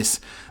another voice.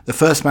 The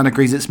first man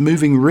agrees it's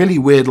moving really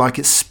weird, like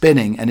it's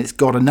spinning, and it's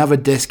got another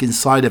disc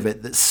inside of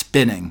it that's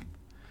spinning.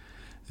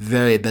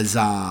 Very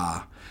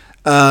bizarre.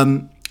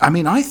 I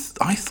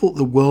thought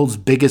the world's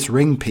biggest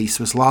ring piece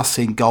was last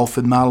seen golf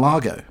in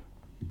Mar-a-Lago.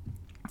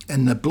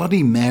 And the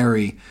Bloody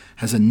Mary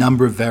has a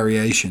number of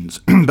variations,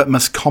 but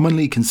must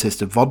commonly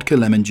consist of vodka,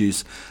 lemon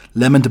juice,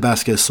 lemon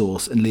Tabasco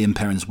sauce, and Liam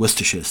Perrin's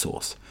Worcestershire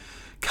sauce.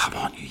 Come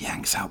on, you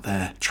Yanks out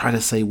there. Try to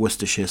say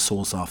Worcestershire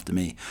sauce after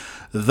me.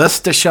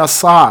 Worcestershire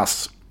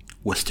sauce.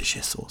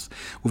 Worcestershire sauce.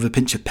 With a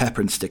pinch of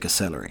pepper and stick of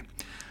celery.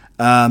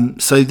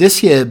 So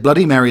this year,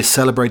 Bloody Mary is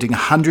celebrating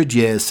 100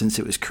 years since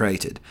it was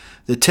created.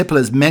 The tipple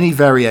has many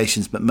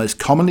variations, but most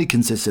commonly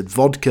consists of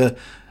vodka,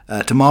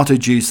 tomato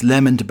juice,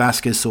 lemon,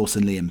 Tabasco sauce,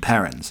 and Liam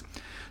Perrin's.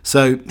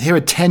 So here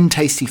are 10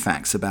 tasty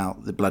facts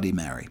about the Bloody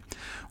Mary.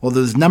 While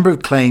there's a number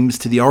of claims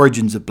to the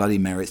origins of Bloody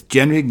Mary, it's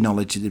generally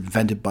acknowledged it was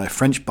invented by a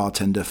French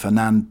bartender,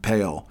 Fernand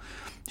Payot,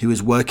 who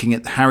was working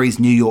at Harry's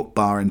New York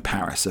bar in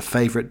Paris, a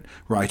favourite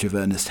writer of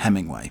Ernest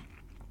Hemingway.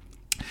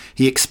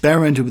 He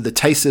experimented with the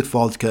taste of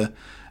vodka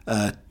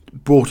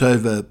brought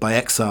over by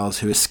exiles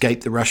who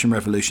escaped the Russian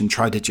Revolution,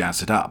 tried to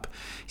jazz it up.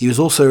 He was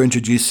also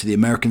introduced to the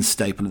American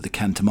staple of the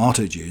canned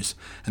tomato juice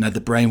and had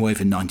the brainwave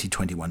in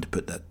 1921 to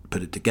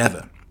put it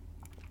together.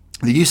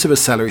 The use of a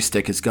celery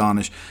stick as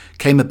garnish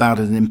came about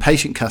as an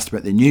impatient customer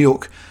at the New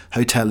York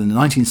hotel in the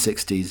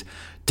 1960s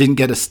didn't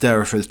get a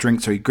stirrer for his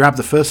drink, so he grabbed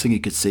the first thing he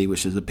could see,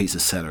 which was a piece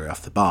of celery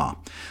off the bar.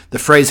 The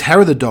phrase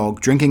hair of the dog,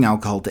 drinking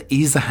alcohol to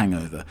ease the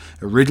hangover,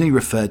 originally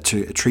referred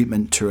to a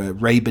treatment to a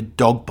rabid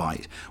dog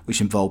bite,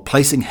 which involved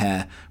placing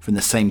hair from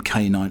the same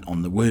canine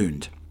on the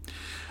wound.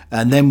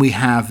 And then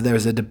there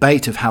is a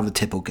debate of how the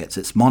tipple gets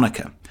its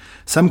moniker.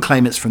 Some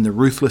claim it's from the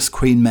ruthless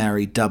Queen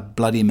Mary, dubbed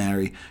Bloody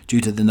Mary,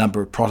 due to the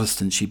number of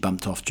Protestants she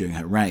bumped off during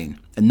her reign.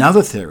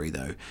 Another theory,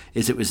 though,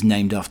 is it was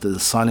named after the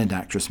silent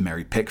actress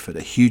Mary Pickford,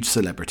 a huge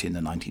celebrity in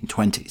the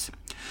 1920s.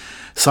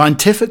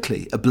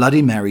 Scientifically, a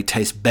Bloody Mary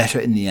tastes better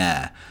in the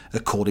air,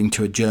 according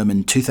to a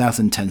German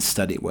 2010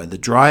 study where the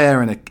dry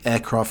air in an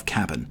aircraft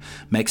cabin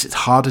makes it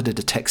harder to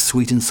detect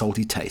sweet and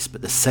salty taste,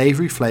 but the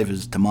savoury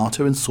flavours of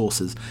tomato and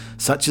sauces,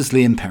 such as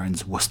Liam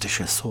Perrin's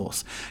Worcestershire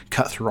sauce,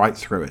 cut right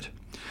through it.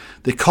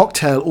 The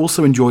cocktail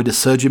also enjoyed a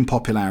surge in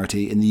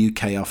popularity in the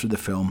UK after the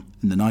film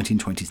in the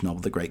 1920s novel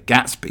The Great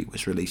Gatsby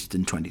was released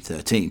in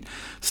 2013,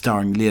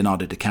 starring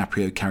Leonardo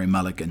DiCaprio, Carey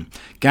Mulligan.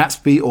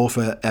 Gatsby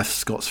author F.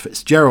 Scott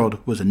Fitzgerald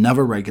was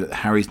another regular at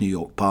Harry's New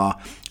York bar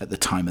at the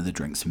time of the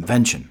drink's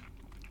invention.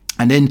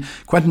 And in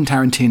Quentin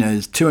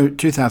Tarantino's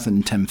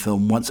 2010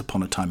 film Once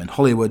Upon a Time in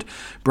Hollywood,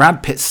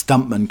 Brad Pitt's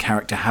stuntman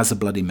character has a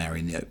Bloody Mary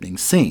in the opening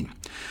scene.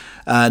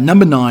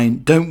 Number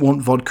 9, don't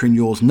want vodka in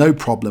yours, no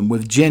problem.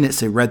 With gin,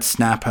 it's a red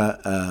snapper,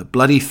 a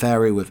Bloody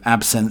Fairy with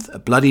absinthe, a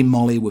Bloody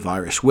Molly with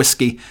Irish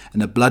whiskey,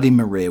 and a Bloody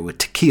Maria with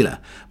tequila,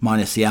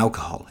 minus the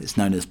alcohol. It's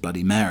known as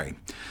Bloody Mary.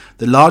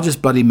 The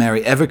largest Bloody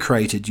Mary ever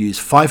created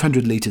used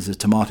 500 litres of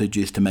tomato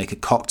juice to make a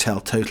cocktail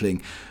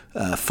totaling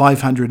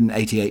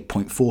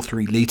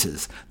 588.43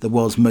 litres. The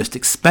world's most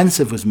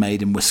expensive was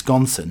made in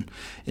Wisconsin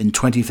in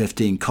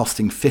 2015,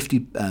 costing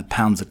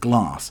 £50 a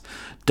glass,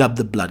 dubbed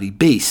the Bloody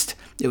Beast.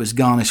 It was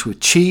garnished with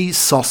cheese,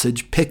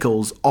 sausage,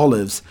 pickles,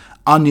 olives,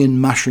 onion,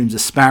 mushrooms,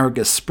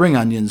 asparagus, spring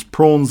onions,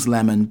 prawns,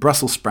 lemon,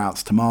 Brussels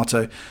sprouts,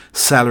 tomato,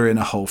 celery, and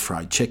a whole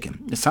fried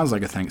chicken. It sounds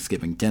like a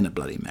Thanksgiving dinner,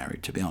 Bloody Mary,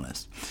 to be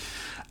honest.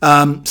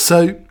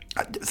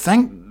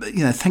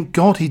 Thank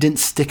God he didn't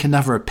stick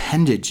another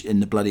appendage in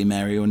the Bloody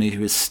Mary when he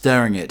was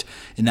stirring it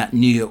in that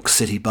New York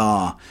City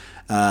bar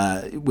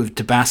with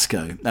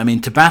Tabasco. I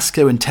mean,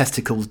 Tabasco and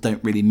testicles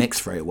don't really mix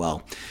very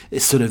well.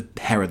 It's sort of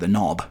hair of the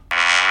knob.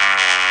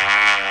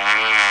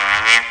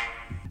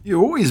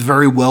 You're always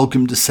very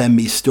welcome to send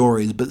me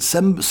stories, but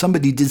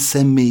somebody did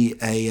send me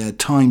a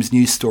Times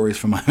News stories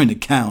from my own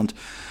account.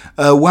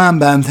 Wham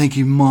Bam, thank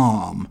you,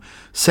 Mom.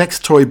 Sex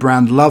toy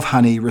brand Love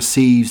Honey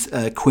receives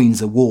Queen's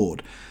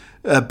Award.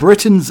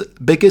 Britain's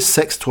biggest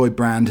sex toy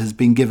brand has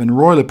been given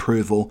royal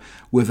approval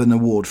with an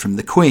award from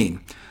the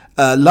Queen.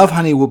 Love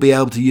Honey will be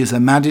able to use Her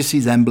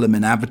Majesty's emblem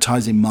in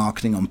advertising,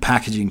 marketing on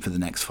packaging for the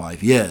next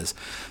 5 years.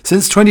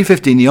 Since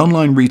 2015, the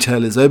online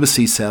retailer's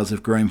overseas sales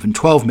have grown from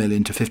 12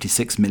 million to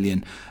 56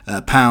 million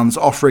pounds,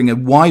 offering a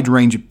wide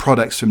range of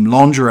products from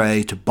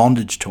lingerie to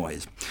bondage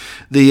toys.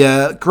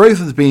 The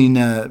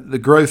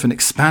growth and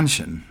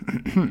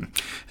expansion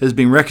has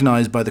been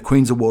recognised by the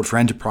Queen's Award for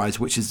Enterprise,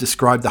 which is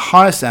described the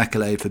highest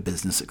accolade for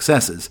business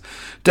successes.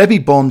 Debbie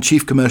Bond,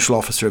 Chief Commercial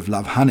Officer of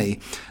Love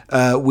Honey,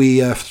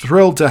 we are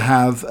thrilled to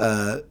have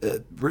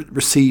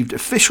received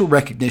official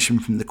recognition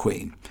from the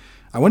Queen.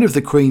 I wonder if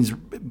the Queen's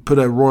put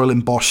a royal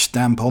embossed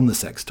stamp on the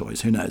sex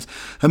toys, who knows.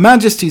 Her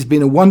Majesty's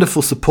been a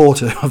wonderful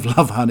supporter of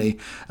Love Honey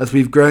as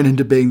we've grown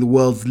into being the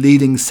world's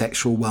leading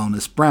sexual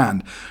wellness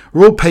brand.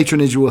 Royal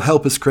patronage will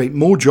help us create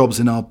more jobs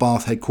in our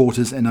Bath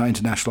headquarters and our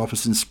international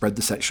offices and spread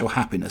the sexual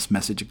happiness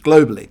message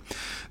globally.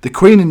 The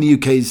Queen in the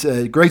UK's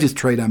greatest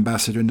trade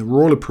ambassador, and the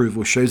royal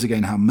approval shows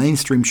again how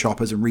mainstream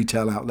shoppers and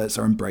retail outlets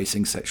are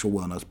embracing sexual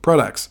wellness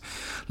products.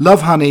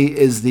 Love Honey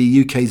is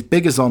the UK's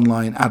biggest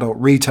online adult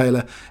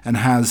retailer and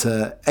has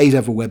 8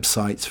 other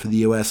websites for the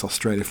US,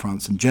 Australia,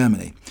 France and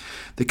Germany.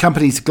 The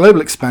company's global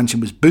expansion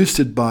was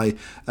boosted by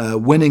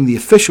winning the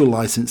official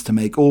license to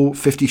make all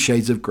 50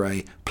 Shades of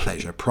Grey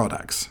pleasure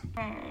products.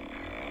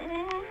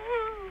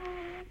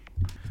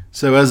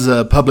 So as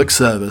a public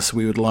service,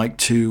 we would like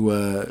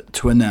to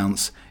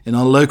announce in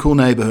our local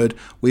neighbourhood,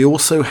 we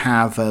also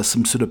have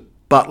some sort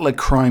of butler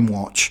crime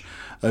watch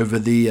over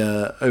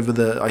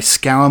I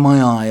scour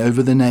my eye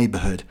over the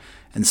neighbourhood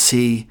and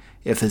see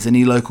if there's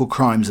any local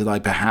crimes that I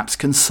perhaps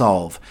can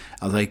solve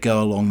as I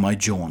go along my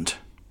jaunt.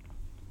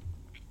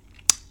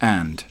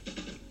 And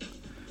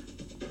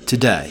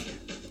today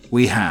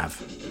we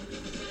have,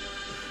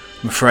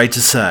 I'm afraid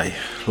to say,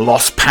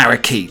 lost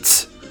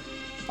parakeets.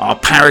 Our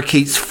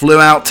parakeets flew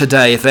out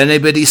today. If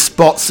anybody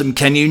spots them,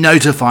 can you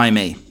notify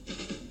me?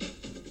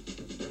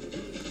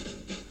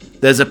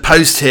 There's a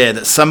post here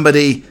that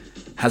somebody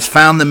has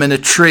found them in a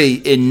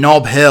tree in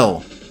Nob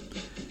Hill.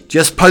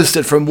 Just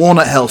posted from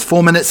Walnut Hills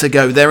 4 minutes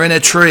ago. They're in a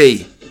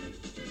tree.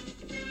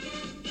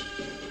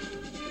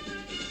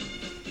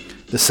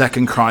 The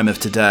second crime of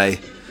today.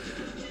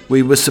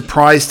 We were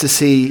surprised to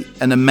see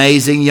an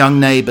amazing young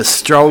neighbour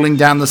strolling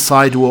down the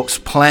sidewalks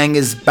playing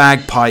his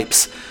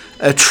bagpipes.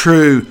 A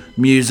true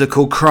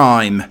musical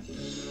crime.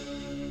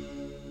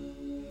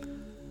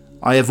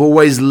 I have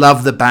always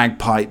loved the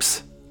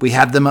bagpipes. We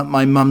had them at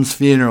my mum's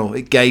funeral.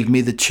 It gave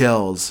me the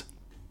chills.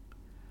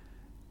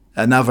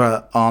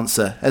 Another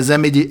answer. Has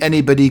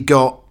anybody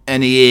got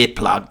any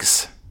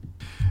earplugs?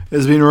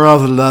 It's been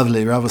rather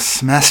lovely, rather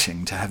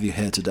smashing to have you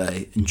here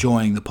today,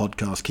 enjoying the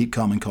podcast, Keep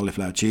Calm and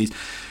Cauliflower Cheese.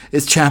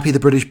 It's Chappie the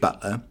British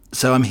Butler.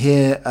 So I'm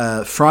here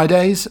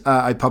Fridays.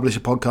 I publish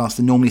a podcast,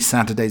 and normally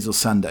Saturdays or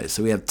Sundays.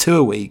 So we have 2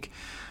 a week.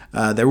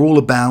 They're all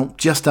about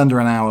just under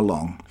an hour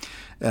long.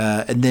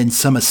 And then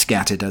some are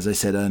scattered, as I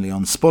said earlier,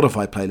 on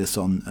Spotify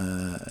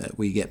playlists.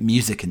 We get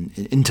music and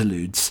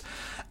interludes.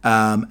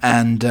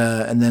 And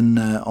then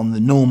on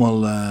the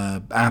normal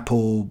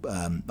Apple,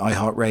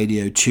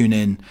 iHeartRadio,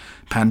 TuneIn,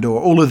 Pandora,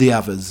 all of the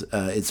others,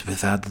 it's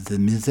without the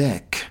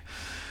music.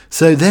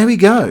 So there we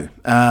go.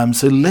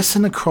 So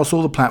listen across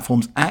all the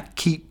platforms at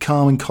Keep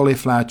Calm and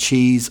Cauliflower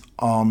Cheese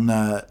on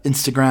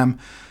Instagram,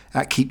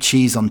 at Keep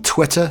Cheese on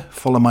Twitter.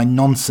 Follow my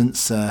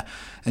nonsense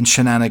and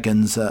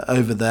shenanigans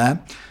over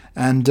there.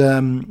 And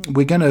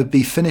we're going to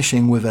be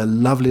finishing with a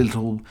lovely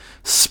little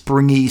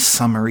springy,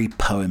 summery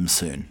poem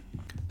soon.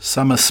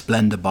 Summer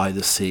Splendor by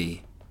the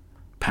Sea,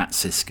 Pat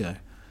Cisco.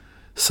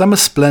 Summer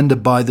splendor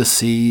by the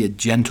sea, a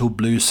gentle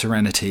blue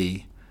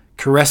serenity,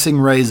 caressing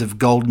rays of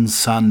golden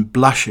sun,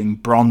 blushing,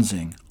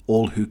 bronzing,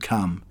 all who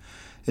come.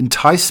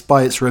 Enticed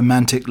by its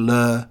romantic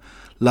lure,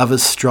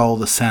 lovers stroll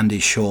the sandy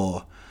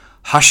shore,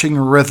 hushing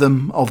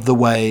rhythm of the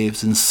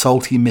waves and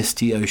salty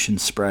misty ocean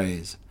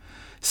sprays.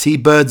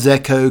 Seabirds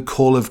echo,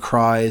 call of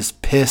cries,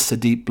 pierce the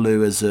deep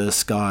blue azure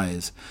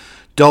skies.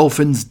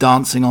 Dolphins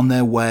dancing on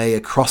their way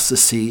across the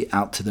sea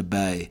out to the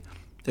bay.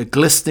 A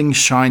glistening,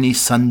 shiny,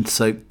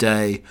 sun-soaked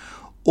day,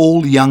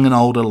 all young and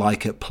old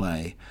alike at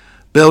play.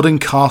 Building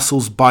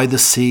castles by the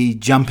sea,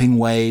 jumping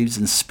waves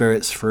and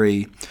spirits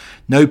free.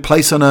 No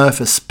place on earth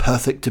as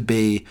perfect to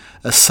be,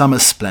 a summer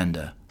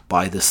splendor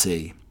by the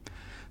sea.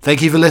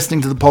 Thank you for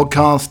listening to the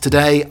podcast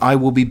today. I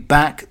will be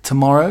back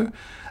tomorrow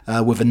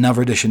with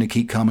another edition of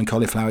Keep Calm and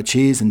Cauliflower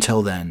Cheese.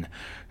 Until then,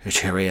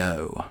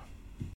 cheerio.